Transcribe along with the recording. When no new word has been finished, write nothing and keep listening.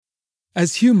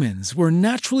As humans, we're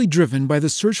naturally driven by the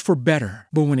search for better.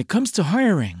 But when it comes to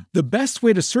hiring, the best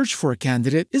way to search for a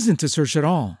candidate isn't to search at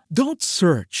all. Don't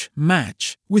search,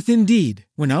 match with Indeed.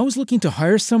 When I was looking to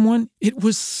hire someone, it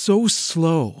was so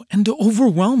slow and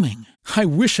overwhelming. I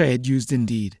wish I had used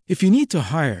Indeed. If you need to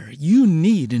hire, you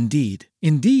need Indeed.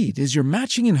 Indeed is your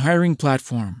matching and hiring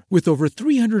platform with over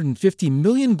 350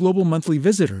 million global monthly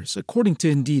visitors, according to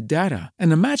Indeed data,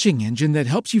 and a matching engine that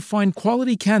helps you find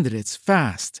quality candidates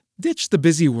fast. Ditch the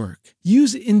busy work.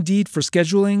 Use Indeed for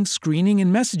scheduling, screening,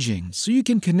 and messaging so you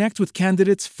can connect with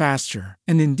candidates faster.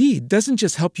 And Indeed doesn't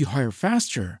just help you hire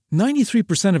faster.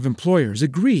 93% of employers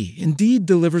agree Indeed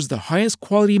delivers the highest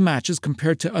quality matches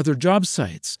compared to other job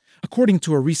sites, according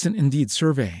to a recent Indeed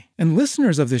survey. And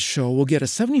listeners of this show will get a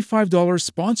 $75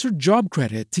 sponsored job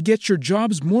credit to get your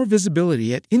jobs more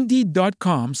visibility at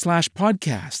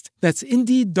Indeed.com/podcast. That's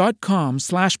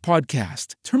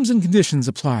Indeed.com/podcast. Terms and conditions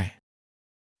apply.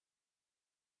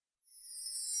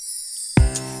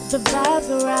 The vibes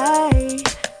are right,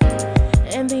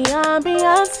 and the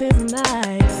ambiance is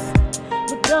nice.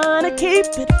 We're gonna keep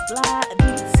it fly,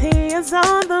 DT is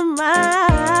on the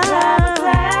mind. Grab a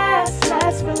glass,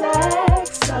 let's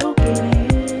relax, soak it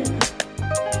in.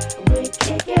 We're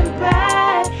kicking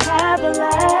back, have a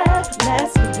laugh,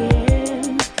 let's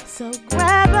begin. So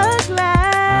grab a glass.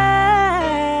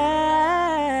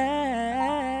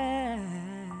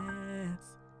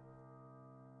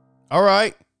 All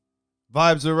right.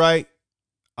 Vibes are right.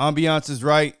 Ambiance is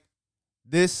right.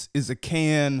 This is a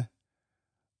can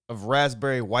of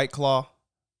raspberry White Claw.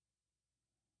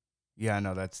 Yeah, I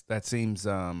know that seems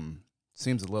a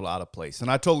little out of place. And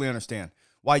I totally understand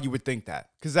why you would think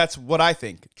that. Because that's what I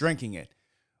think, drinking it.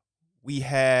 We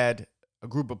had a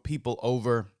group of people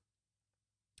over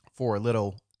for a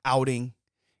little outing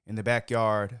in the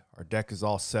backyard. Our deck is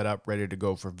all set up, ready to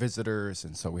go for visitors.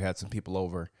 And so we had some people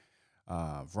over,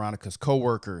 Veronica's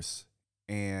coworkers.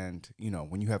 And, you know,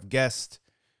 when you have guests,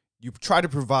 you try to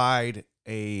provide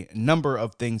a number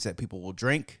of things that people will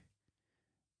drink.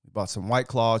 We bought some White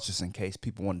Claws just in case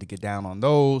people wanted to get down on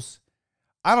those.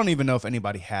 I don't even know if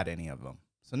anybody had any of them.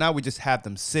 So now we just have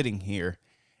them sitting here,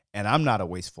 and I'm not a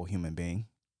wasteful human being.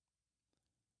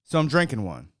 So I'm drinking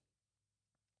one.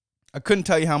 I couldn't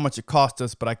tell you how much it cost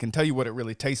us, but I can tell you what it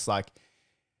really tastes like.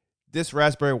 This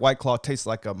raspberry White Claw tastes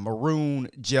like a maroon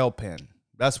gel pen.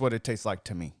 That's what it tastes like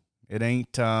to me. It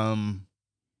ain't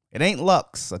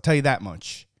Lux, I'll tell you that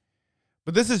much.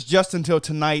 But this is just until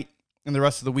tonight and the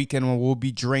rest of the weekend when we'll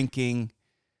be drinking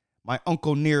my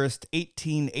Uncle Nearest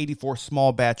 1884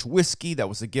 small batch whiskey. That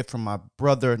was a gift from my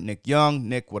brother, Nick Young.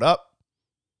 Nick, what up?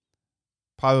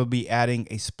 Probably be adding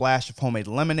a splash of homemade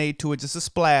lemonade to it. Just a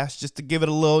splash, just to give it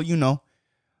a little, you know,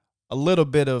 a little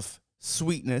bit of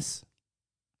sweetness.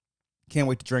 Can't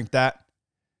wait to drink that.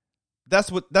 That's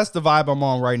the vibe I'm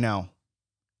on right now.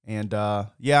 And,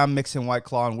 yeah, I'm mixing White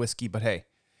Claw and whiskey, but hey,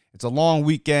 it's a long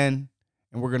weekend,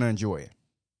 and we're going to enjoy it.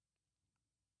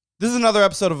 This is another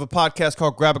episode of a podcast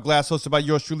called Grab a Glass, hosted by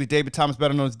yours truly, David Thomas,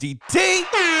 better known as DT. Put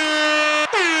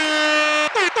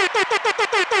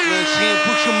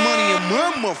your money in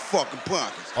my motherfucking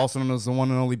pockets. Also known as the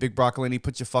one and only Big Broccolini.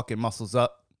 Put your fucking muscles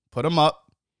up. Put them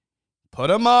up. Put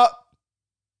them up.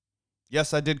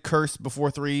 Yes, I did curse before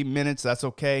 3 minutes. That's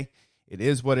okay. It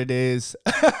is what it is.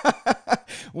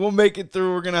 We'll make it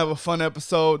through. We're going to have a fun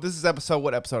episode. This is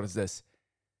what episode is this?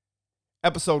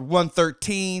 Episode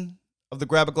 113 of the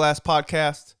Grab a Glass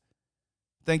podcast.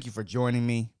 Thank you for joining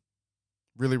me.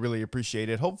 Really, really appreciate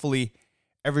it. Hopefully,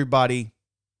 everybody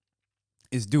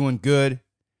is doing good.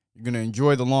 You're going to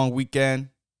enjoy the long weekend.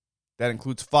 That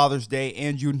includes Father's Day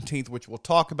and Juneteenth, which we'll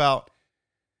talk about.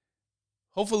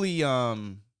 Hopefully,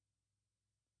 you're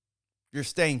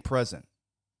staying present.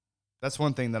 That's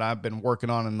one thing that I've been working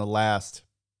on in the last,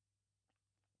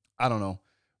 I don't know,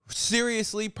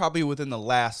 seriously, probably within the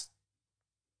last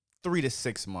 3 to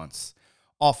 6 months,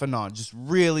 off and on, just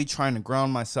really trying to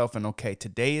ground myself in, okay,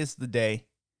 today is the day.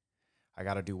 I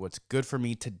got to do what's good for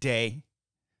me today.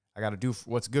 I got to do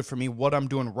what's good for me. What I'm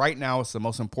doing right now is the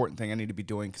most important thing I need to be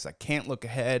doing because I can't look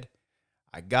ahead.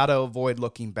 I got to avoid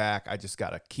looking back. I just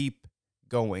got to keep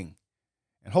going.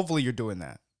 And hopefully you're doing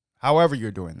that. However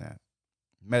you're doing that.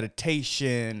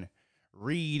 Meditation,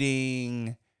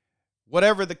 reading,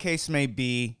 whatever the case may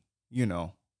be, you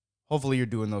know, hopefully you're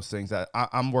doing those things.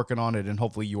 I'm working on it, and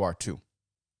hopefully you are too.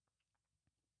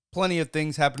 Plenty of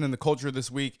things happened in the culture this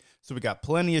week, so we got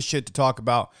plenty of shit to talk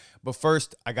about. But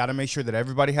first, I got to make sure that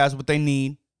everybody has what they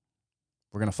need.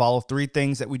 We're going to follow 3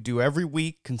 things that we do every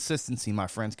week. Consistency, my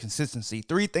friends, consistency.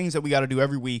 3 things that we got to do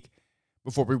every week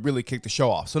before we really kick the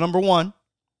show off. So number 1,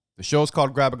 the show is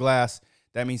called Grab a Glass.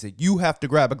 That means that you have to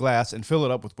grab a glass and fill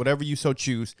it up with whatever you so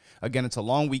choose. Again, it's a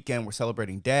long weekend. We're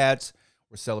celebrating dads.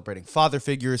 We're celebrating father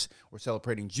figures. We're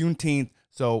celebrating Juneteenth.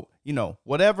 So,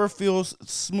 whatever feels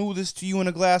smoothest to you in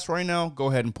a glass right now, go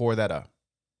ahead and pour that up.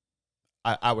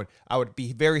 I would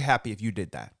be very happy if you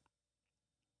did that.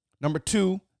 Number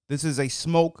 2, this is a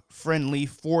smoke-friendly,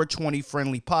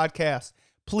 420-friendly podcast.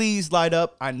 Please light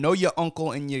up. I know your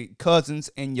uncle and your cousins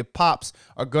and your pops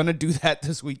are going to do that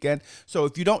this weekend. So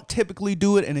if you don't typically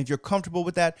do it and if you're comfortable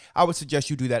with that, I would suggest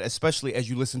you do that, especially as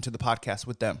you listen to the podcast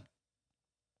with them.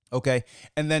 Okay?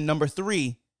 And then number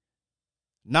 3,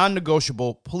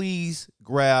 non-negotiable, please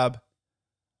grab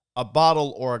a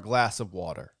bottle or a glass of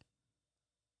water.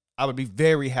 I would be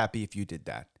very happy if you did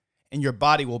that. And your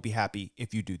body will be happy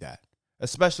if you do that,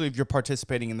 especially if you're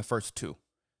participating in the first 2.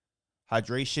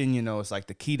 Hydration, is like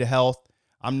the key to health.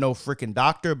 I'm no freaking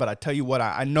doctor, but I tell you what,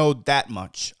 I know that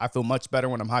much. I feel much better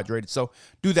when I'm hydrated. So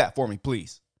do that for me,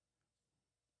 please.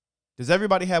 Does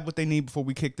everybody have what they need before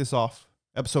we kick this off?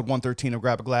 Episode 113 of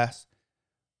Grab a Glass.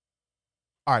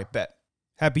 All right, bet.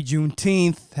 Happy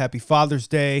Juneteenth. Happy Father's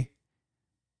Day.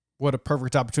 What a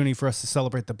perfect opportunity for us to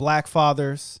celebrate the Black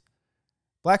fathers.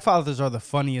 Black fathers are the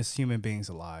funniest human beings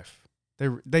alive.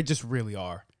 They just really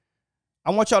are. I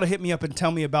want y'all to hit me up and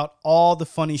tell me about all the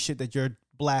funny shit that your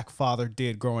Black father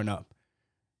did growing up.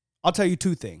 I'll tell you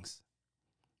 2 things.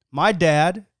 My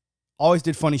dad always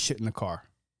did funny shit in the car.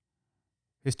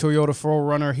 His Toyota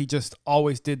 4Runner, he just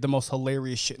always did the most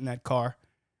hilarious shit in that car.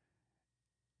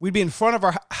 We'd be in front of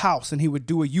our house and he would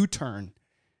do a U-turn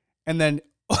and then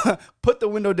put the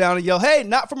window down and yell, "Hey,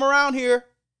 not from around here."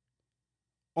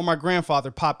 Or my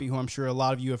grandfather, Poppy, who I'm sure a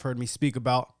lot of you have heard me speak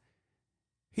about,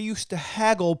 he used to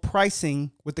haggle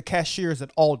pricing with the cashiers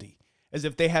at Aldi as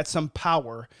if they had some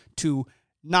power to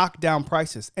knock down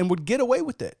prices and would get away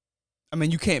with it. I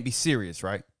mean, you can't be serious,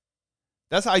 right?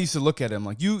 That's how I used to look at him.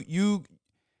 Like, you,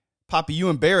 Poppy, you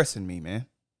embarrassing me, man.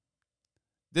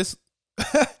 This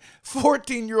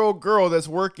 14-year-old girl that's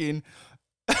working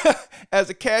as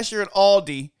a cashier at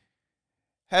Aldi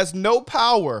has no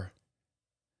power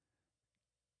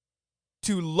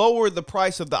to lower the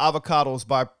price of the avocados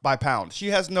by pound. She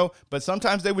has no, but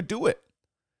sometimes they would do it.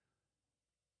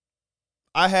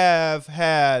 I have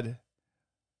had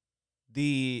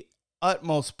the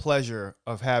utmost pleasure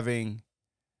of having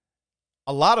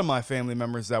a lot of my family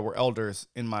members that were elders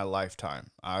in my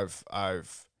lifetime. I've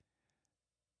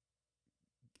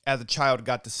as a child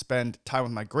got to spend time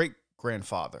with my great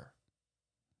grandfather.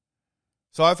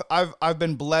 So I've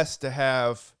been blessed to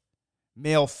have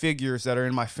male figures that are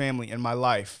in my family, in my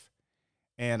life.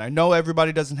 And I know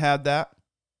everybody doesn't have that,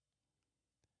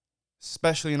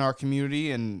 especially in our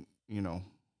community. And,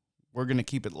 we're going to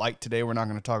keep it light today. We're not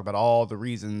going to talk about all the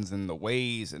reasons and the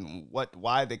ways and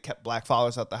why they kept Black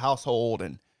fathers out the household.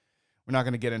 And we're not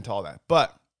going to get into all that.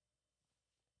 But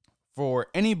for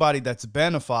anybody that's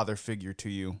been a father figure to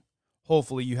you,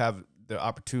 hopefully you have the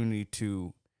opportunity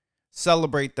to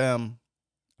celebrate them,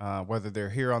 whether they're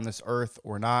here on this earth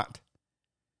or not.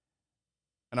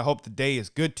 And I hope the day is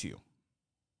good to you.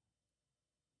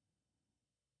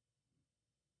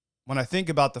 When I think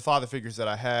about the father figures that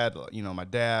I had, my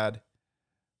dad,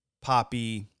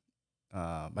 Poppy,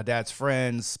 my dad's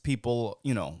friends, people,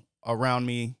 around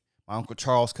me, my Uncle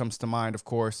Charles comes to mind, of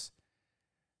course.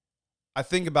 I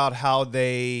think about how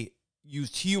they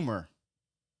used humor,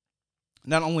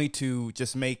 not only to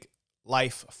just make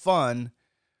life fun,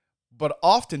 but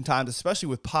oftentimes, especially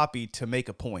with Poppy, to make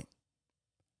a point.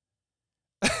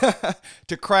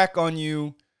 To crack on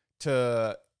you,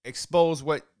 to expose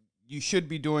what you should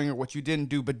be doing or what you didn't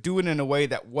do, but do it in a way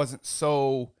that wasn't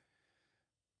so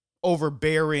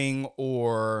overbearing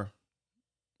or,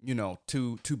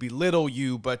 to belittle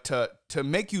you, but to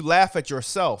make you laugh at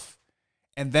yourself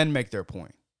and then make their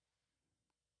point.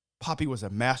 Poppy was a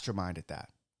mastermind at that.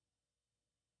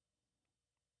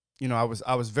 I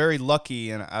was very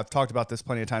lucky, and I've talked about this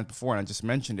plenty of times before, and I just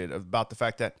mentioned it, about the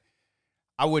fact that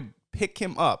I would pick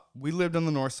him up. We lived on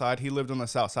the north side. He lived on the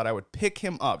south side. I would pick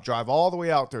him up, drive all the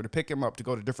way out there to pick him up to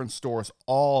go to different stores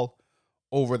all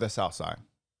over the south side.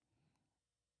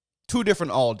 2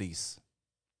 different Aldis.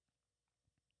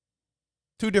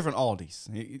 2 different Aldis.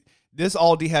 This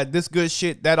Aldi had this good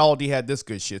shit. That Aldi had this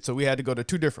good shit. So we had to go to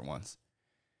 2 different ones.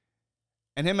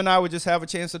 And him and I would just have a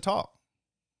chance to talk.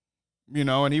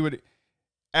 And he would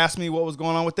ask me what was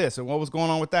going on with this and what was going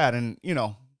on with that. And,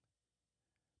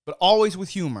 but always with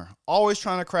humor, always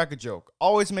trying to crack a joke,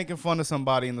 always making fun of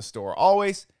somebody in the store,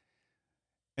 always.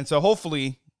 And so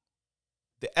hopefully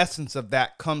the essence of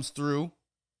that comes through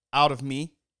out of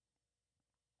me,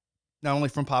 not only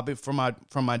from Poppy, from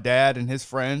my dad and his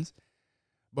friends,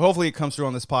 But hopefully it comes through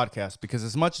on this podcast, because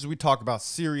as much as we talk about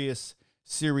serious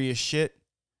shit,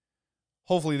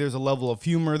 hopefully there's a level of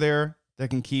humor there that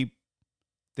can keep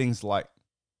things light.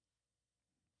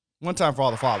 One time for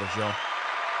all the fathers, yo.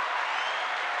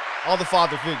 All the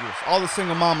father figures. All the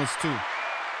single mamas, too.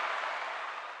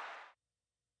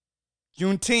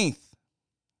 Juneteenth.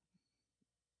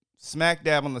 Smack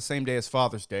dab on the same day as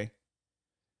Father's Day.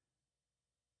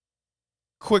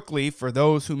 Quickly, for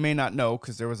those who may not know,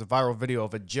 because there was a viral video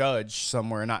of a judge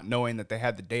somewhere not knowing that they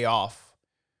had the day off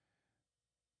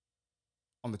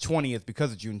on the 20th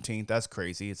because of Juneteenth. That's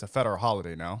crazy. It's a federal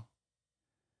holiday now.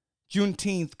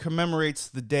 Juneteenth commemorates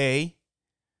the day,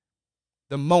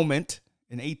 the moment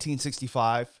in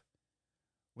 1865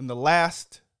 when the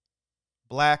last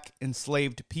black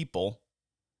enslaved people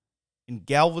in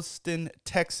Galveston,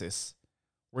 Texas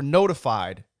were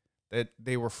notified that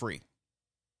they were free.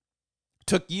 It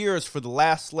took years for the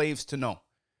last slaves to know.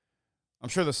 I'm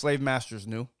sure the slave masters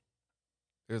knew.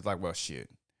 It was like, well, shit,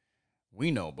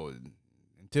 we know, but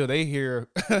until they hear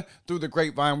through the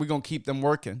grapevine, we're going to keep them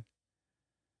working.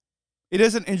 It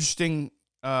is an interesting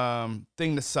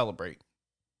thing to celebrate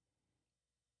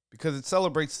because it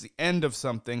celebrates the end of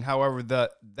something. However,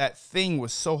 that thing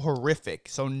was so horrific,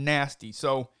 so nasty,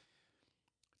 so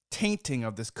tainting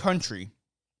of this country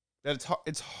that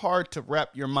it's hard to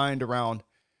wrap your mind around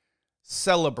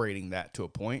celebrating that to a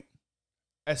point,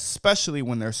 especially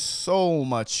when there's so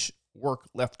much work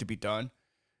left to be done.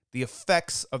 The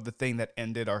effects of the thing that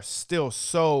ended are still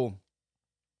so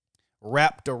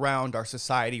wrapped around our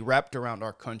society, wrapped around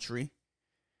our country.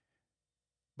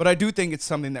 But I do think it's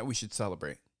something that we should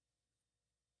celebrate.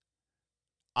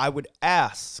 I would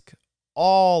ask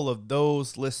all of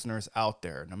those listeners out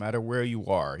there, no matter where you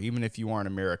are, even if you aren't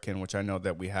American, which I know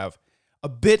that we have a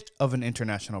bit of an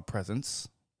international presence,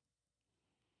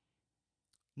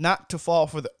 not to fall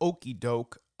for the okie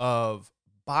doke of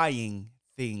buying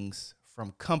things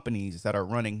from companies that are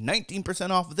running 19%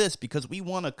 off of this because we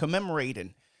want to commemorate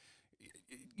and,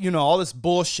 all this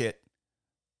bullshit.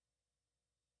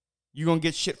 You're going to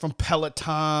get shit from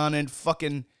Peloton and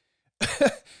fucking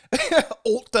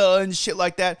Ulta and shit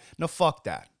like that. No, fuck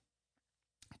that.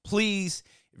 Please,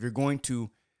 if you're going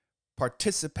to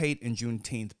participate in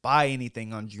Juneteenth, buy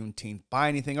anything on Juneteenth, buy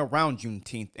anything around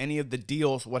Juneteenth, any of the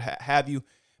deals, what have you,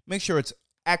 make sure it's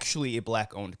actually a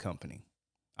black-owned company.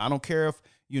 I don't care if,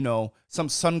 some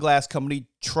sunglass company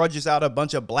trudges out a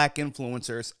bunch of black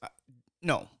influencers.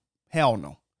 No, hell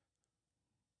no.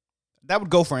 That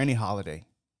would go for any holiday.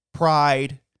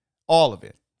 Pride, all of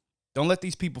it. Don't let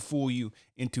these people fool you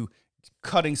into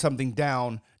cutting something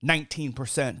down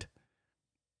 19%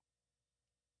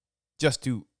 just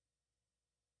to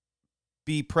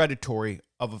be predatory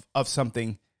of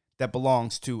something that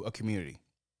belongs to a community.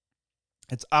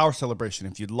 It's our celebration.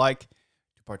 If you'd like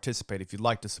to participate, if you'd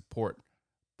like to support,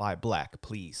 buy black,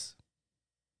 please.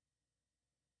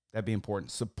 That'd be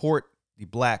important. Support the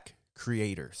black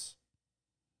creators.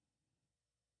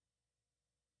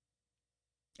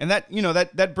 And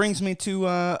that brings me to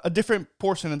a different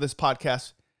portion of this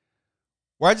podcast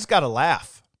where I just got to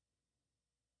laugh.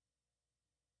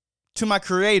 To my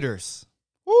creators.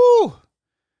 Woo!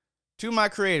 To my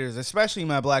creators, especially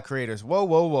my black creators.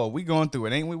 Whoa. We going through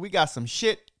it, ain't we? We got some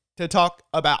shit to talk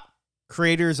about.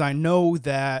 Creators, I know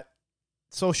that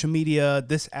social media,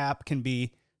 this app can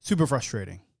be super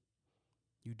frustrating.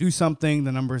 You do something,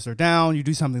 the numbers are down. You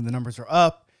do something, the numbers are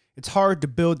up. It's hard to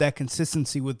build that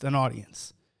consistency with an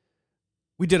audience.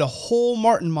 We did a whole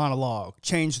Martin monologue,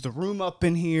 changed the room up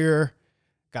in here,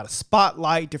 got a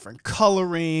spotlight, different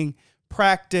coloring,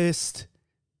 practiced.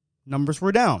 Numbers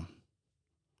were down.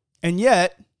 And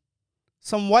yet,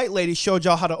 some white lady showed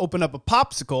y'all how to open up a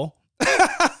popsicle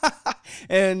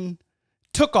and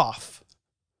took off.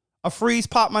 A freeze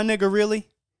pop, my nigga, really?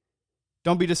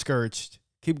 Don't be discouraged.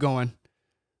 Keep going.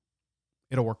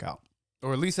 It'll work out.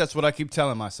 Or at least that's what I keep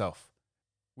telling myself.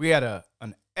 We had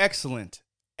an excellent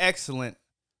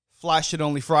Fly Shit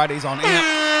Only Fridays on AMP.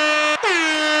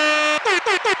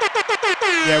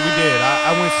 Yeah, we did.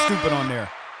 I went stupid on there.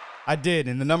 I did,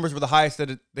 and the numbers were the highest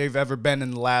that they've ever been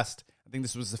in the last, I think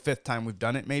this was the 5th time we've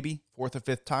done it, maybe, 4th or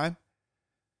 5th time.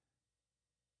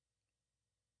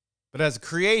 But as a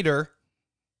creator,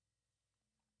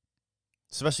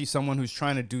 especially someone who's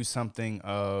trying to do something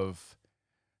of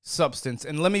substance,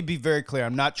 and let me be very clear,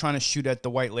 I'm not trying to shoot at the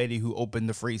white lady who opened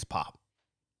the freeze pop.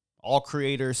 All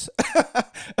creators.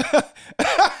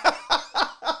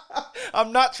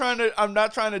 I'm not trying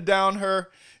to down her.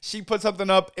 She put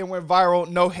something up and went viral.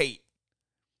 No hate.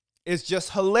 It's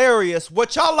just hilarious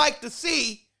what y'all like to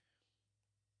see.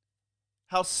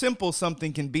 How simple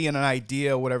something can be in an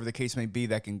idea, whatever the case may be,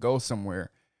 that can go somewhere.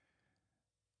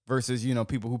 versus,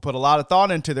 people who put a lot of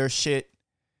thought into their shit.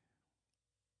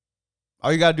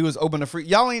 All you gotta do is open the freeze.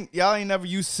 Y'all ain't never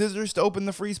used scissors to open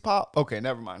the freeze pop? Okay,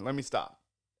 never mind. Let me stop.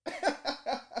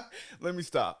 Let me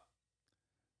stop.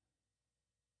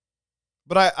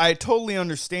 But I totally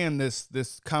understand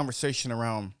this conversation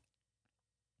around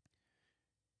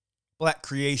Black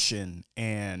creation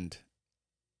and,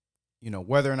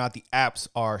 whether or not the apps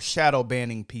are shadow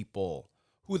banning people,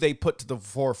 who they put to the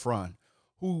forefront,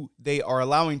 who they are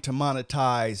allowing to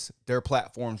monetize their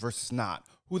platforms versus not,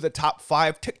 who the top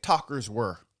 5 TikTokers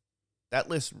were. That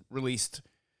list released,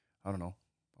 I don't know,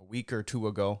 a week or two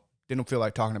ago. Didn't feel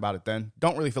like talking about it then.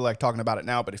 Don't really feel like talking about it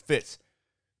now, but it fits.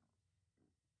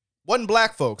 Wasn't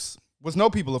black folks. Was no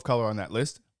people of color on that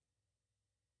list.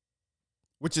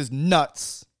 Which is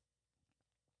nuts.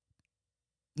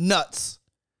 Nuts.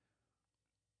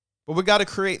 But we got to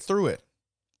create through it.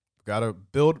 We got to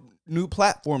build new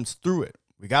platforms through it.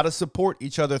 We got to support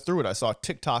each other through it. I saw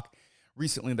TikTok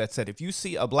recently that said, if you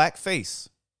see a black face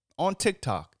on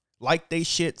TikTok, like they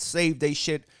shit, save they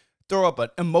shit, throw up an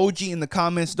emoji in the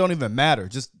comments, don't even matter.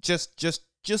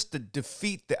 Just to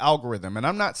defeat the algorithm. And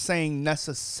I'm not saying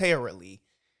necessarily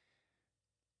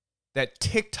that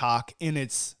TikTok in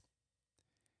its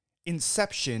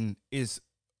inception is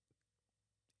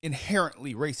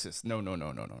inherently racist. No,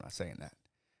 not saying that.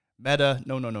 Meta,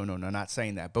 no, not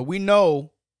saying that. But we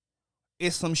know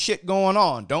it's some shit going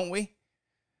on, don't we?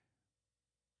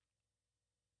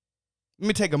 Let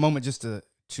me take a moment just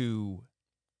to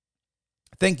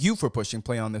thank you for pushing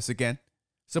play on this again,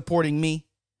 supporting me,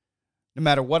 no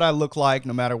matter what I look like,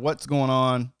 no matter what's going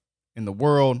on in the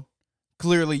world.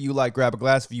 Clearly, you like Grab a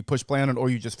Glass if you push play on it,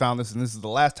 or you just found this and this is the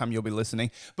last time you'll be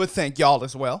listening. But thank y'all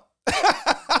as well.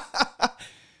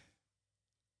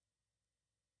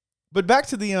 But back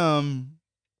to the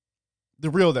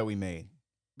reel that we made,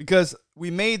 because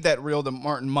we made that reel, the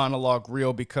Martin monologue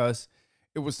reel, because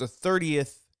it was the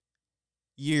 30th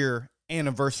year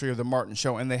anniversary of the Martin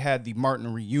show, and they had the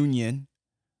Martin reunion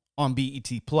on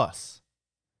BET Plus.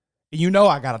 And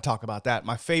I got to talk about that.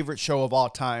 My favorite show of all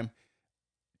time.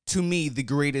 To me, the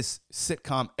greatest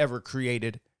sitcom ever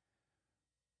created.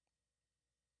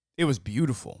 It was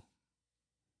beautiful.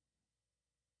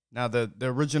 Now, the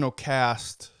original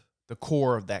cast, the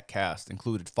core of that cast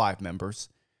included 5 members.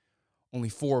 Only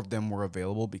 4 of them were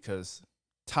available because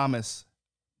Thomas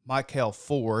Michael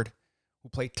Ford, who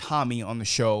played Tommy on the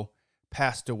show,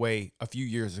 passed away a few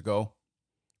years ago.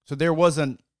 So there was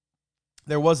an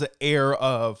air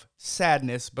of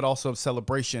sadness, but also of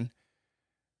celebration.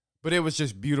 But it was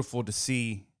just beautiful to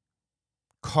see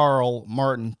Carl,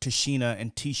 Martin, Tashina,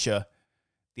 and Tisha,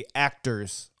 the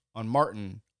actors on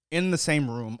Martin, in the same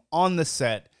room, on the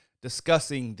set,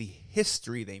 discussing the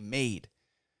history they made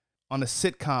on a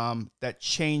sitcom that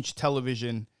changed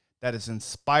television, that has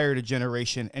inspired a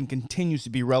generation, and continues to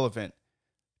be relevant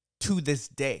to this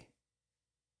day.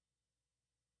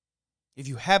 If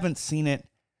you haven't seen it,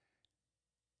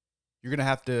 you're going to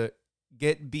have to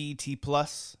get BET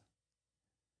Plus.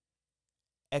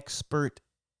 Expert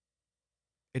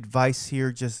advice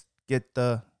here. Just get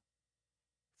the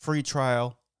free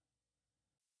trial.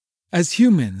 As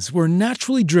humans, we're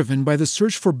naturally driven by the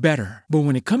search for better. But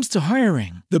when it comes to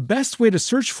hiring, the best way to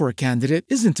search for a candidate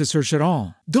isn't to search at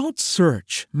all. Don't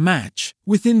search, match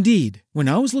with Indeed. When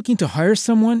I was looking to hire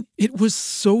someone, it was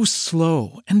so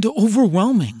slow and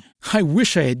overwhelming. I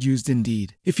wish I had used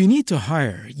Indeed. If you need to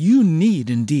hire, you need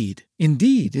Indeed.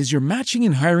 Indeed is your matching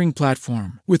and hiring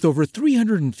platform with over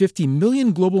 350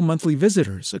 million global monthly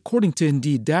visitors, according to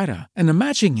Indeed data, and a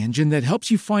matching engine that helps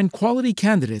you find quality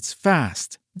candidates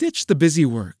fast. Ditch the busy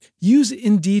work. Use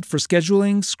Indeed for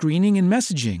scheduling, screening, and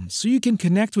messaging so you can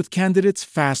connect with candidates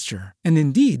faster. And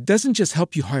Indeed doesn't just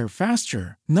help you hire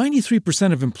faster.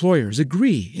 93% of employers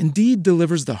agree Indeed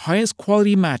delivers the highest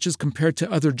quality matches compared to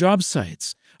other job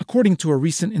sites, according to a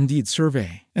recent Indeed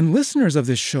survey. And listeners of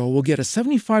this show will get a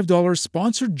 $75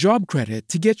 sponsored job credit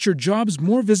to get your jobs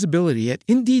more visibility at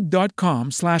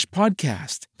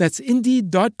Indeed.com/podcast. That's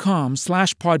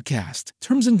Indeed.com/podcast.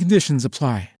 Terms and conditions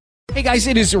apply. Hey guys,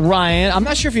 it is Ryan. I'm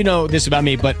not sure if you know this about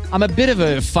me, but I'm a bit of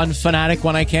a fun fanatic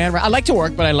when I can. I like to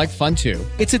work, but I like fun too.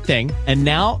 It's a thing. And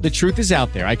now the truth is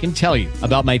out there. I can tell you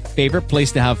about my favorite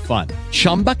place to have fun.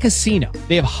 Chumba Casino.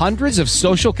 They have hundreds of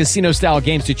social casino style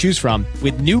games to choose from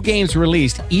with new games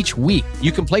released each week.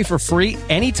 You can play for free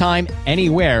anytime,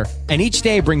 anywhere. And each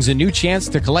day brings a new chance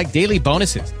to collect daily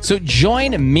bonuses. So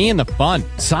join me in the fun.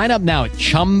 Sign up now at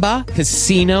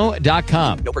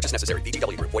ChumbaCasino.com. No purchase necessary.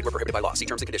 VGW Group. Void where prohibited by law. See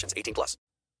terms and conditions. 18+.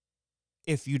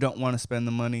 If you don't want to spend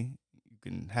the money, you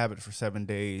can have it for 7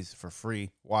 days for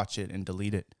free. Watch it and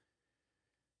delete it.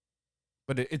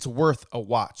 but it's worth a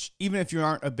watch. Even if you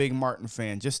aren't a big Martin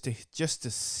fan, just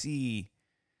to see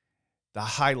the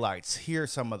highlights, hear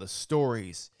some of the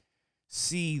stories,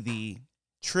 see the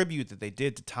tribute that they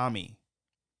did to Tommy.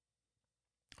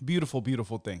 Beautiful,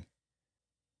 beautiful thing.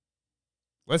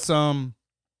 Let's talk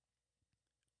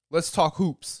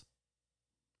hoops.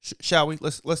 Shall we?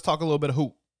 Let's talk a little bit of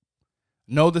hoop.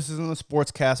 No, this isn't a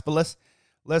sports cast, but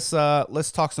let's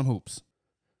talk some hoops.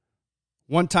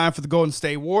 One time for the Golden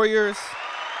State Warriors.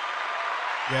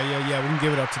 Yeah. We can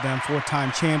give it up to them.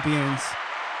 4-time champions.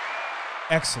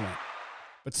 Excellent.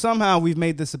 But somehow we've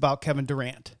made this about Kevin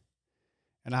Durant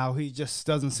and how he just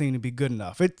doesn't seem to be good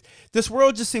enough. This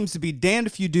world just seems to be damned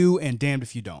if you do and damned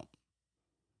if you don't.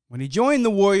 When he joined the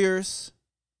Warriors,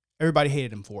 everybody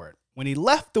hated him for it. When he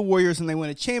left the Warriors and they won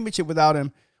a championship without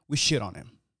him, we shit on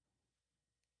him.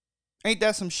 Ain't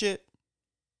that some shit?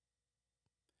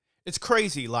 It's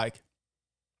crazy. Like,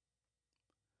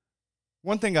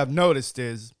 one thing I've noticed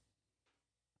is,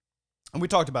 and we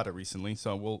talked about it recently,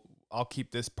 so I'll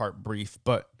keep this part brief,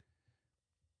 but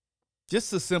just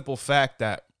the simple fact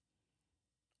that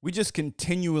we just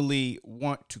continually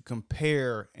want to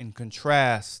compare and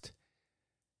contrast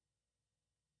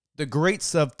the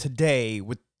greats of today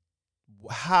with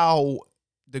how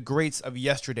the greats of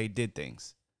yesterday did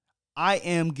things. I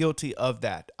am guilty of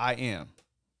that. I am.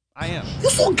 You're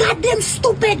so goddamn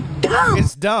stupid,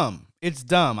 dumb. It's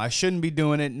dumb. I shouldn't be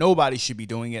doing it. Nobody should be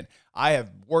doing it.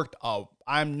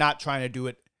 I'm not trying to do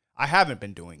it. I haven't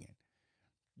been doing it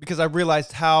because I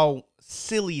realized how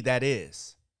silly that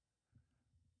is.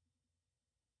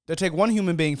 To take one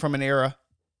human being from an era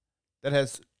that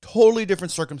has totally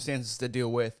different circumstances to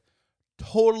deal with,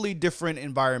 totally different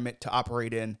environment to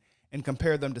operate in, and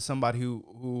compare them to somebody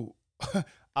who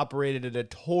operated at a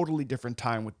totally different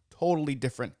time with totally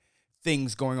different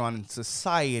things going on in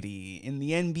society, in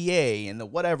the NBA, and the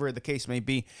whatever the case may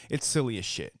be. It's silly as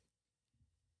shit.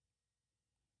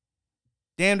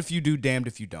 Damned if you do, damned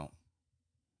if you don't.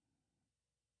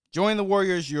 Join the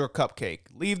Warriors, you're a cupcake.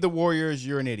 Leave the Warriors,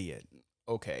 you're an idiot.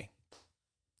 Okay.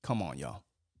 Come on, y'all.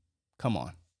 Come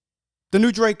on. The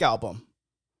new Drake album.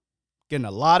 Getting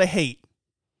a lot of hate.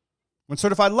 When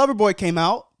Certified Lover Boy came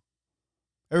out,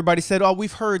 everybody said, oh,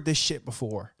 we've heard this shit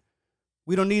before.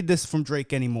 We don't need this from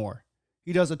Drake anymore.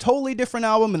 He does a totally different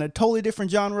album in a totally different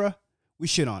genre. We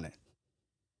shit on it.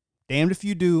 Damned if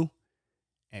you do,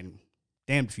 and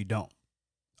damned if you don't.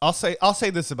 I'll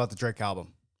say this about the Drake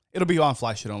album. It'll be on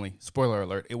Fly Shit Only. Spoiler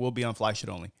alert. It will be on Fly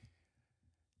Shit Only.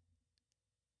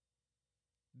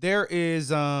 There is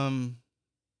something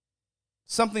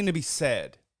to be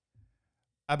said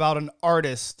about an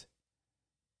artist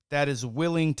that is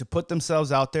willing to put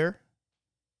themselves out there,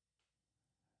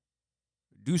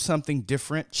 do something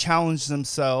different, challenge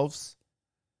themselves,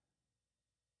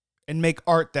 and make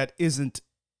art that isn't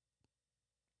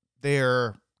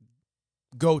their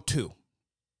go-to.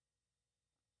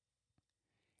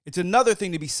 It's another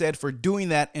thing to be said for doing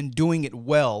that and doing it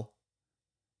well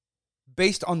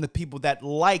based on the people that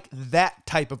like that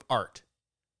type of art.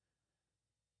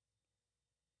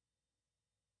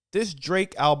 This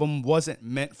Drake album wasn't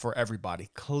meant for everybody,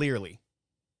 clearly.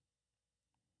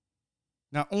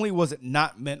 Not only was it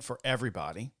not meant for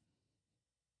everybody,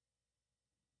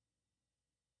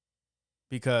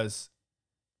 because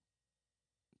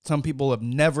some people have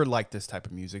never liked this type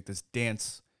of music, this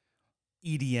dance,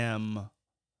 EDM,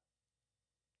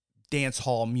 dance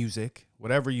hall music,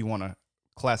 whatever you want to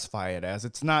classify it as.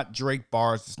 It's not Drake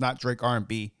bars, it's not Drake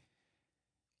R&B.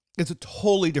 It's a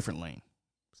totally different lane.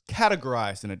 It's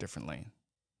categorized in a different lane.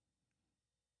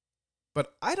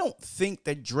 But I don't think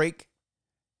that Drake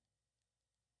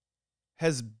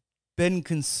has been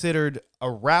considered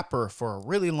a rapper for a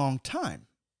really long time.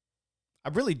 I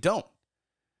really don't.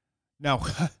 Now,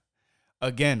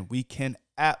 again, we can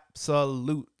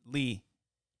absolutely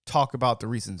talk about the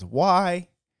reasons why,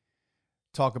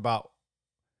 talk about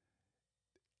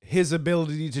his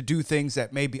ability to do things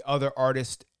that maybe other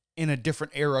artists in a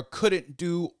different era couldn't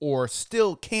do or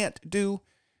still can't do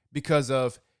because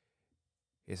of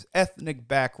his ethnic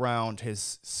background,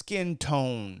 his skin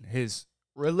tone, his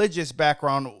religious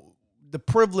background, the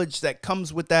privilege that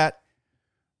comes with that.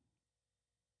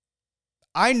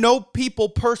 I know people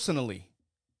personally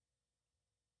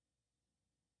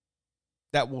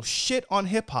that will shit on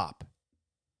hip hop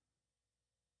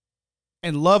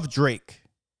and love Drake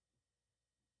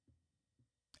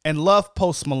and love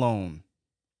Post Malone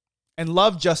and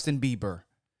love Justin Bieber.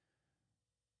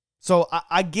 So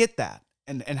I get that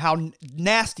and how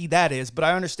nasty that is, but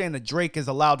I understand that Drake is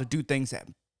allowed to do things that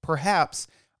perhaps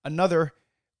another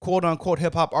quote unquote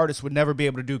hip hop artist would never be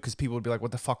able to do because people would be like,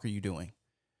 what the fuck are you doing?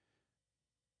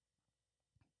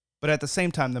 But at the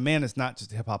same time, the man is not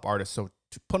just a hip hop artist. So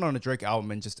to put on a Drake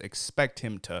album and just expect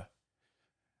him to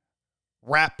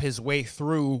rap his way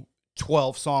through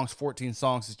 12 songs, 14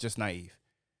 songs is just naive.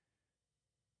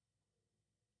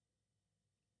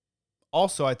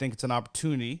 Also, I think it's an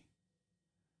opportunity.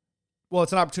 Well,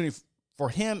 it's an opportunity for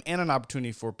him and an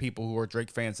opportunity for people who are Drake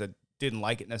fans that didn't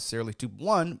like it necessarily to,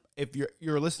 one, if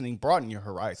you're listening, broaden your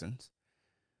horizons.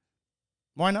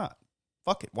 Why not?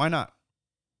 Fuck it. Why not?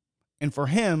 And for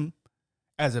him,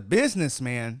 as a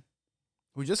businessman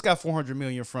who just got $400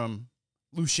 million from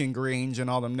Lucian Grange and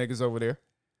all them niggas over there,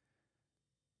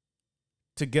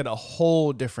 to get a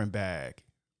whole different bag.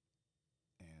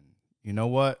 And you know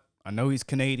what? I know he's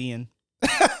Canadian.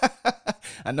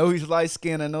 I know he's light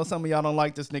skinned. I know some of y'all don't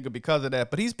like this nigga because of that,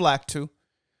 but he's black too.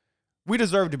 We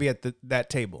deserve to be at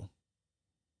that table.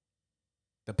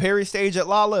 The Perry stage at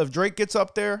Lala, if Drake gets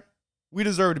up there, we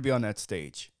deserve to be on that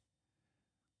stage.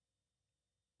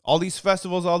 All these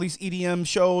festivals, all these EDM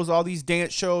shows, all these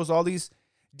dance shows, all these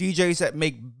DJs that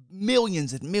make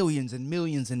millions and millions and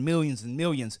millions and millions and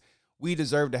millions, we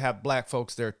deserve to have black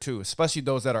folks there too, especially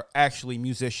those that are actually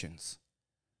musicians.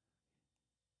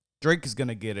 Drake is going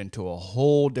to get into a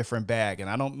whole different bag, and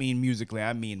I don't mean musically,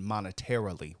 I mean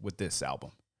monetarily with this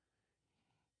album.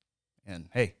 And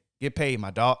hey, get paid, my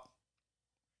dog.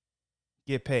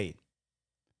 Get paid.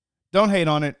 Don't hate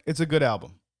on it. It's a good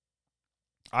album.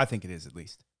 I think it is, at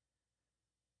least.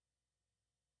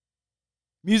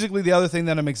 Musically, the other thing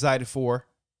that I'm excited for,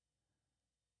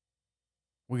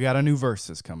 we got a new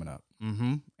Versus coming up.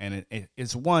 And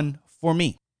it's one for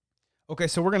me. Okay,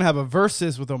 so we're going to have a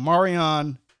Versus with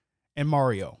Omarion and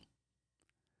Mario.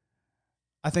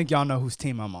 I think y'all know whose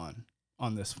team I'm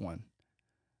on this one.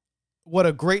 What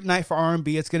a great night for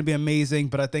R&B. It's going to be amazing,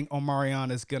 but I think Omarion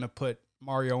is going to put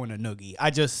Mario in a noogie.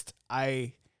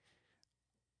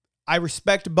 I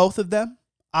respect both of them,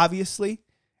 obviously,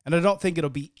 and I don't think it'll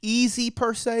be easy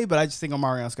per se, but I just think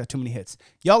Omarion's got too many hits.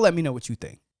 Y'all let me know what you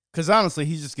think. Because honestly,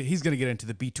 he's going to get into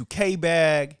the B2K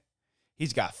bag.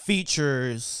 He's got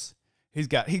features. He's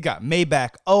got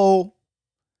Maybach O.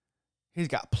 He's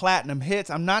got platinum hits.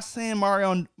 I'm not saying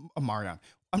Mario.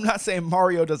 I'm not saying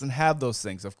Mario doesn't have those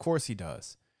things. Of course he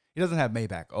does. He doesn't have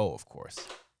Maybach O, of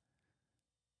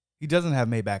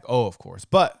course.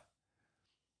 But,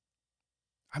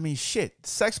 I mean, shit.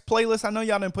 Sex Playlist, I know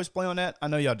y'all didn't push play on that. I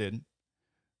know y'all didn't.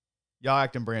 Y'all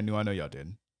acting brand new. I know y'all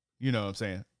didn't. You know what I'm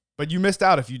saying? But you missed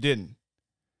out if you didn't.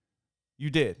 You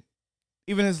did.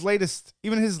 Even his latest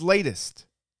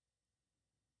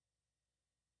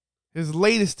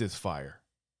is fire.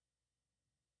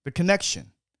 The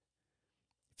Connection.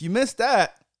 If you missed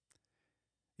that,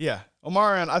 yeah,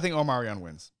 Omarion, I think Omarion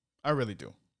wins. I really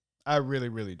do. I really,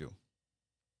 really do.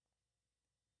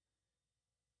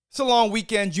 It's a long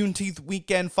weekend, Juneteenth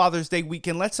weekend, Father's Day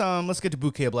weekend. Let's get to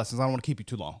Bouquet of Blessings. I don't want to keep you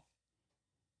too long.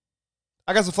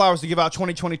 I got some flowers to give out.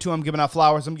 2022, I'm giving out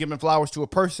flowers. I'm giving flowers to a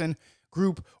person,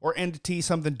 group, or entity,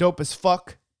 something dope as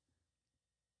fuck.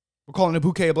 We're calling the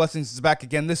Bouquet of Blessings is back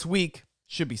again this week.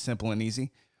 Should be simple and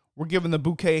easy. We're giving the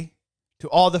bouquet to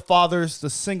all the fathers, the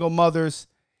single mothers,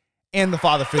 and the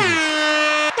father figures.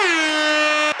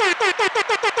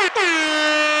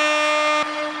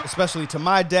 Especially to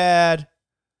my dad,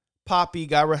 Poppy,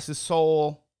 God rest his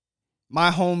soul, my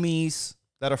homies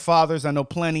that are fathers, I know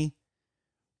plenty.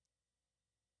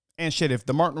 And shit, if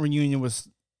the Martin reunion was,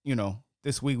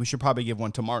 this week, we should probably give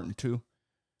one to Martin too.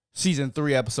 Season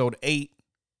 3, episode 8,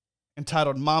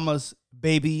 entitled Mama's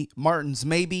Baby, Martin's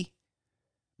Maybe.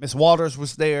 Miss Waters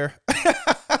was there.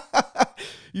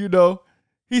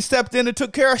 He stepped in and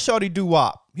took care of Shorty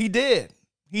Doo-Wop. He did.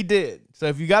 So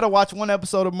if you got to watch one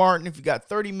episode of Martin, if you got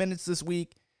 30 minutes this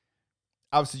week,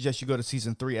 I would suggest you go to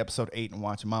season 3, episode 8 and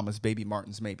watch Mama's Baby,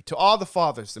 Martin's Maybe. To all the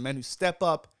fathers, the men who step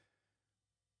up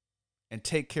and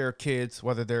take care of kids,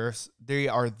 whether they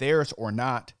are theirs or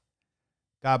not,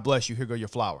 God bless you. Here go your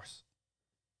flowers.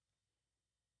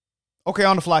 Okay,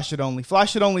 on to Fly Shit Only. Fly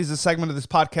Shit Only is a segment of this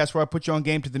podcast where I put you on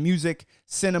game to the music,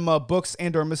 cinema, books,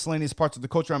 and or miscellaneous parts of the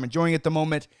culture I'm enjoying at the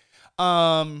moment.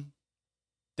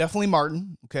 Definitely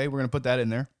Martin. Okay, we're going to put that in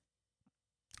there.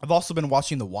 I've also been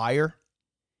watching The Wire.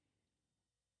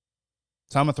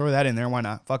 So I'm going to throw that in there. Why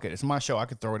not? Fuck it. It's my show. I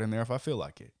could throw it in there if I feel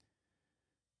like it.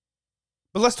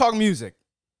 But let's talk music.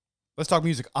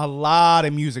 A lot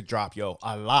of music drop, yo.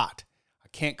 A lot.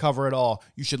 Can't cover it all.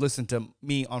 You should listen to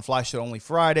me on Fly Shit Only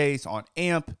Fridays on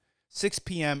AMP, 6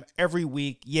 p.m. every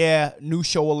week. Yeah, new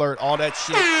show alert, all that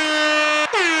shit.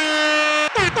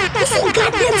 You're so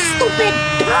goddamn stupid,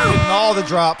 dumb.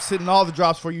 Hitting all the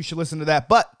drops for you. You should listen to that.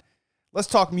 But let's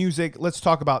talk music. Let's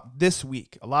talk about this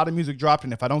week. A lot of music dropped,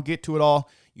 and if I don't get to it all,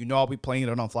 you know I'll be playing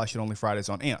it on Flash It Only Fridays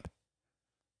on AMP.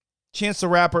 Chance the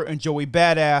Rapper and Joey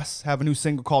Badass have a new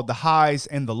single called The Highs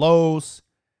and the Lows.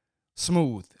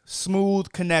 Smooth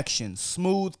connection.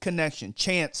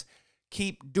 Chance,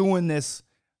 keep doing this,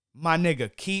 my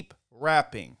nigga. Keep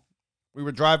rapping. We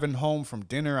were driving home from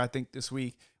dinner, I think, this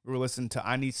week. We were listening to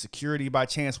I Need Security by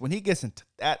Chance. When he gets into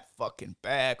that fucking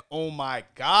bag, oh my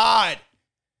God.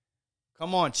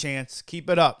 Come on, Chance. Keep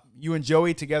it up. You and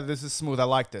Joey together, this is smooth. I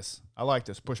like this.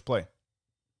 Push play.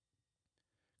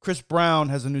 Chris Brown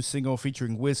has a new single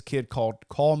featuring WizKid called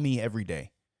Call Me Every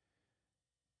Day.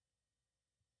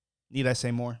 Need I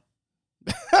say more?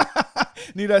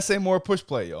 Need I say more? Push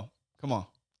play, yo. Come on.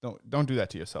 Don't do that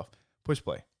to yourself. Push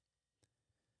play.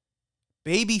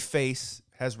 Babyface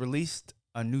has released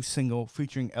a new single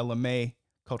featuring LMA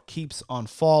called Keeps on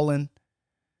Falling.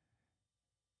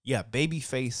 Yeah,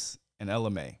 Babyface and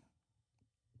LMA.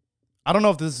 I don't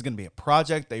know if this is going to be a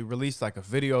project. They released like a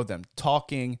video of them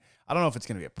talking. I don't know if it's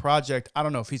going to be a project. I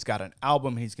don't know if he's got an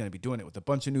album. He's going to be doing it with a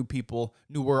bunch of new people,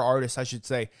 newer artists, I should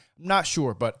say. I'm not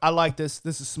sure, but I like this.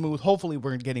 This is smooth. Hopefully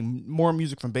we're getting more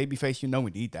music from Babyface. You know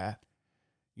we need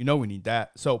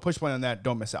that. So push play on that.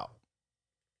 Don't miss out.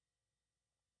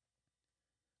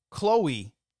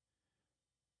 Chloe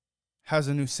has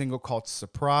a new single called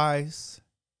Surprise.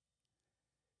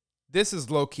 This is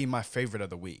low-key my favorite of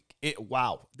the week.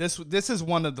 This is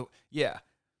one of the, yeah.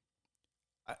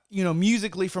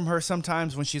 Musically from her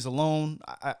sometimes when she's alone,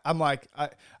 I'm like,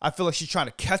 I feel like she's trying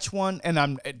to catch one,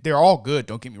 and they're all good,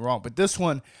 don't get me wrong. But this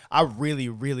one, I really,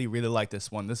 really, really like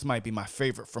this one. This might be my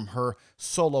favorite from her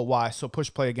solo-wise. So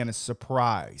push play again is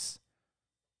Surprise.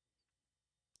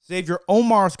 Xavier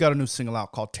Omar's got a new single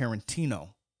out called Tarantino.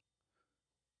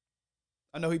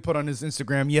 I know he put on his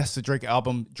Instagram, yes, the Drake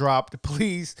album dropped.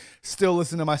 Please still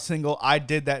listen to my single. I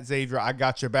did that, Xavier. I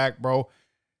got your back, bro.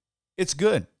 It's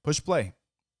good. Push play.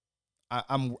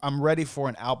 I'm ready for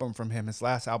an album from him. His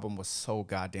last album was so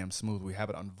goddamn smooth. We have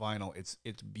it on vinyl.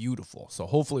 It's beautiful. So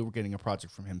hopefully we're getting a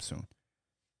project from him soon.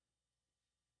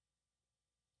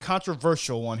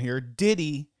 Controversial one here.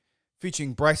 Diddy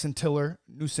featuring Bryson Tiller,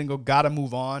 new single, Gotta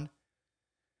Move On.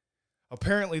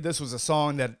 Apparently this was a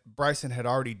song that Bryson had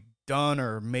already done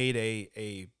or made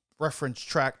a reference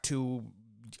track to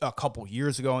a couple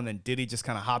years ago, and then Diddy just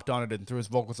kind of hopped on it and threw his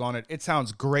vocals on it. It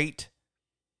sounds great.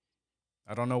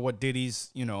 I don't know what Diddy's,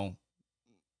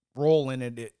 role in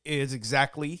it is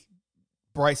exactly.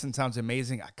 Bryson sounds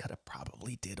amazing. I could have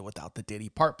probably did without the Diddy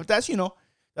part, but that's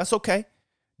okay.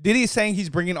 Diddy is saying he's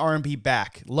bringing R&B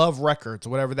back. Love Records,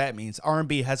 whatever that means.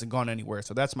 R&B hasn't gone anywhere,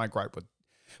 so that's my gripe with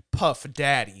Puff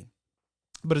Daddy.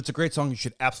 But it's a great song. You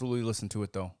should absolutely listen to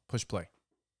it, though. Push play.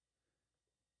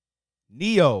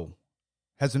 Neo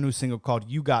has a new single called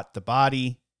You Got the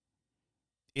Body.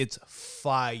 It's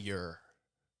fire.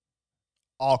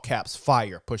 All caps,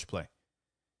 fire. Push play.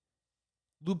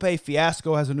 Lupe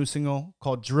Fiasco has a new single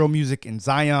called Drill Music in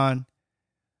Zion.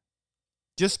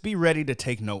 Just be ready to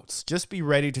take notes. Just be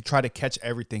ready to try to catch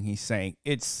everything he's saying.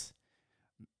 It's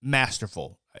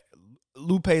masterful.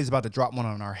 Lupe is about to drop one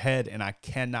on our head, and I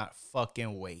cannot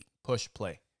fucking wait. Push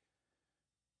play.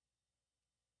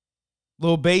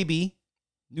 Lil Baby,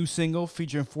 new single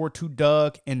featuring 42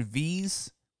 Doug and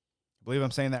V's. I believe I'm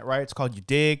saying that right. It's called You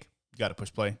Dig. You got to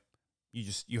push play.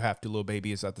 You have to. Lil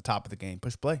Baby is at the top of the game.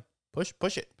 Push play.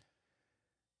 Push it.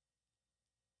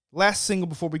 Last single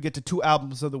before we get to 2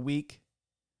 albums of the week.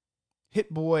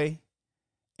 Hit Boy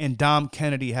and Dom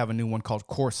Kennedy have a new one called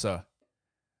Corsa.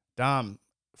 Dom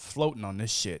floating on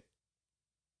this shit.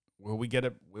 Will we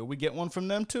get one from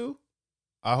them too?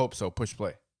 I hope so. Push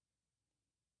play.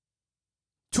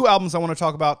 2 albums I want to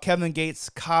talk about. Kevin Gates,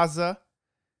 Kaza,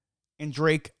 and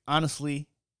Drake, Honestly,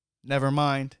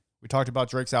 Nevermind. We talked about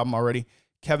Drake's album already.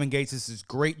 Kevin Gates, this is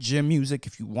great gym music.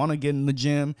 If you want to get in the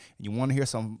gym and you want to hear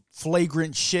some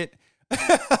flagrant shit,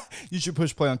 you should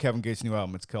push play on Kevin Gates' new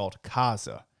album. It's called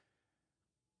Kaza.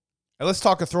 And let's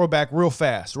talk a throwback real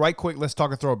fast. Right quick, let's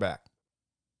talk a throwback.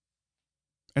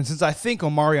 And since I think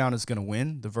Omarion is going to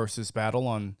win the versus battle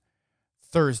on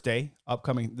Thursday,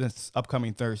 this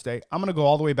upcoming Thursday, I'm going to go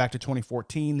all the way back to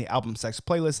 2014, the album Sex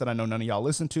playlist that I know none of y'all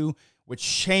listen to, which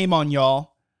shame on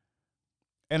y'all.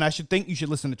 And I should think you should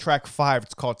listen to track 5.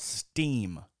 It's called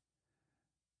Steam.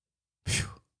 Phew.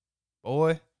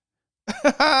 Boy.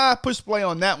 Push play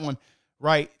on that one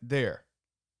right there.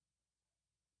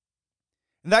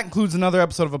 And that concludes another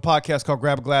episode of a podcast called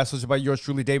Grab a Glass, hosted by yours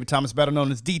truly, David Thomas, better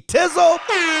known as D Tizzle.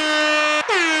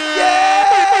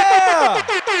 Yeah!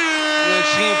 Well,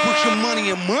 she ain't put your money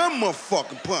in my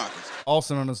motherfucking pockets.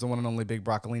 Also known as the one and only Big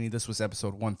Broccolini. This was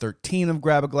episode 113 of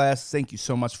Grab a Glass. Thank you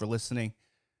so much for listening.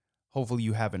 Hopefully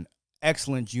you have an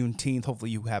excellent Juneteenth.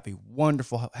 Hopefully you have a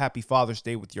wonderful, happy Father's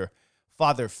Day with your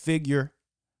father figure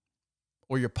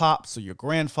or your pops or your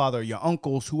grandfather or your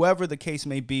uncles, whoever the case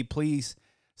may be. Please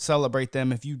celebrate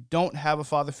them. If you don't have a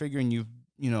father figure and you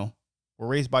were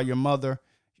raised by your mother,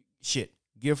 shit,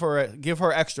 give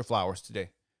her extra flowers today.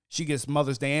 She gets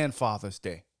Mother's Day and Father's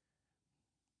Day.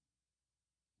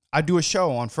 I do a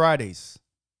show on Fridays.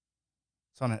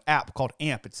 It's on an app called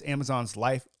AMP. It's Amazon's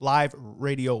live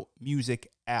radio music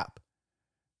app.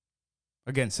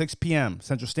 Again, 6 p.m.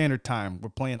 Central Standard Time. We're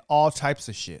playing all types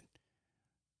of shit.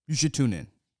 You should tune in.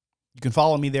 You can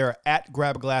follow me there at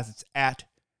Grab a Glass. It's at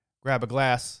Grab a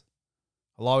Glass.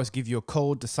 I'll always give you a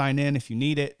code to sign in if you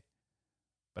need it.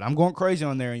 But I'm going crazy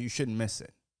on there and you shouldn't miss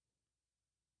it.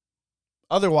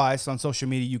 Otherwise, on social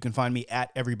media, you can find me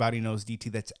at Everybody Knows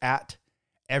DT. That's at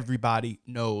Everybody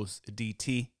Knows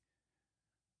DT.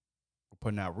 We're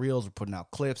putting out reels. We're putting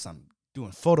out clips. I'm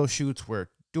doing photo shoots. We're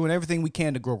doing everything we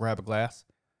can to grow Grab a Glass.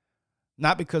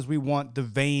 Not because we want the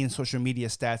vain social media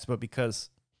stats, but because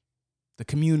the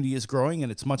community is growing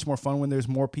and it's much more fun when there's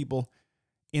more people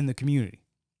in the community.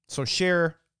 So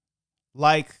share,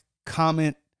 like,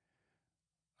 comment,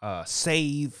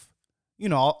 save,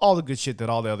 all the good shit that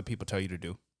all the other people tell you to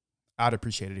do. I'd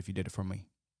appreciate it if you did it for me.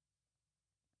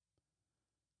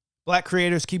 Black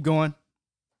creators, keep going.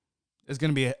 There's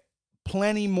going to be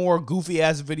plenty more goofy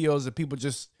ass videos of people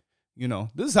just,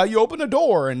 this is how you open a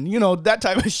door and, that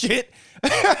type of shit.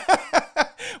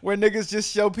 Where niggas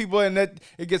just show people and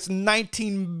it gets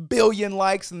 19 billion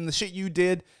likes and the shit you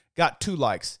did got 2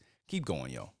 likes. Keep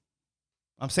going, yo.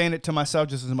 I'm saying it to myself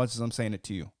just as much as I'm saying it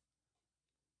to you.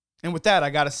 And with that, I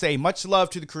got to say much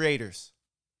love to the creators.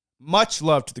 Much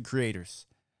love to the creators.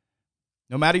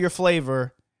 No matter your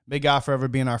flavor, may God forever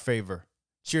be in our favor.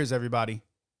 Cheers, everybody.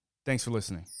 Thanks for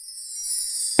listening.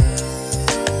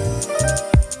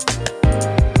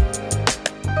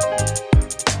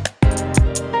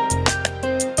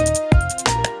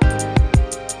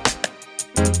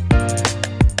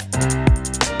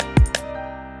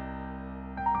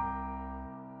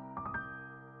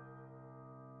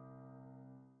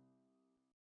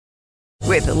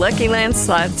 With the Lucky Land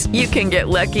Slots, you can get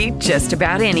lucky just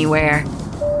about anywhere.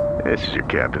 This is your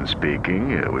captain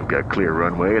speaking. We've got clear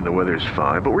runway and the weather's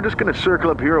fine, but we're just going to circle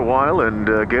up here a while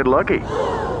and get lucky.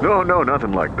 No,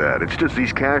 nothing like that. It's just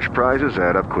these cash prizes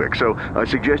add up quick. So I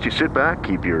suggest you sit back,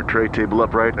 keep your tray table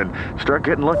upright, and start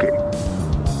getting lucky.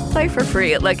 Play for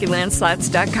free at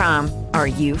LuckyLandSlots.com. Are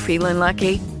you feeling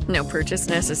lucky? No purchase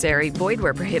necessary. Void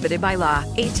where prohibited by law.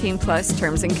 18+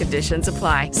 terms and conditions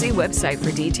apply. See website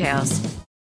for details.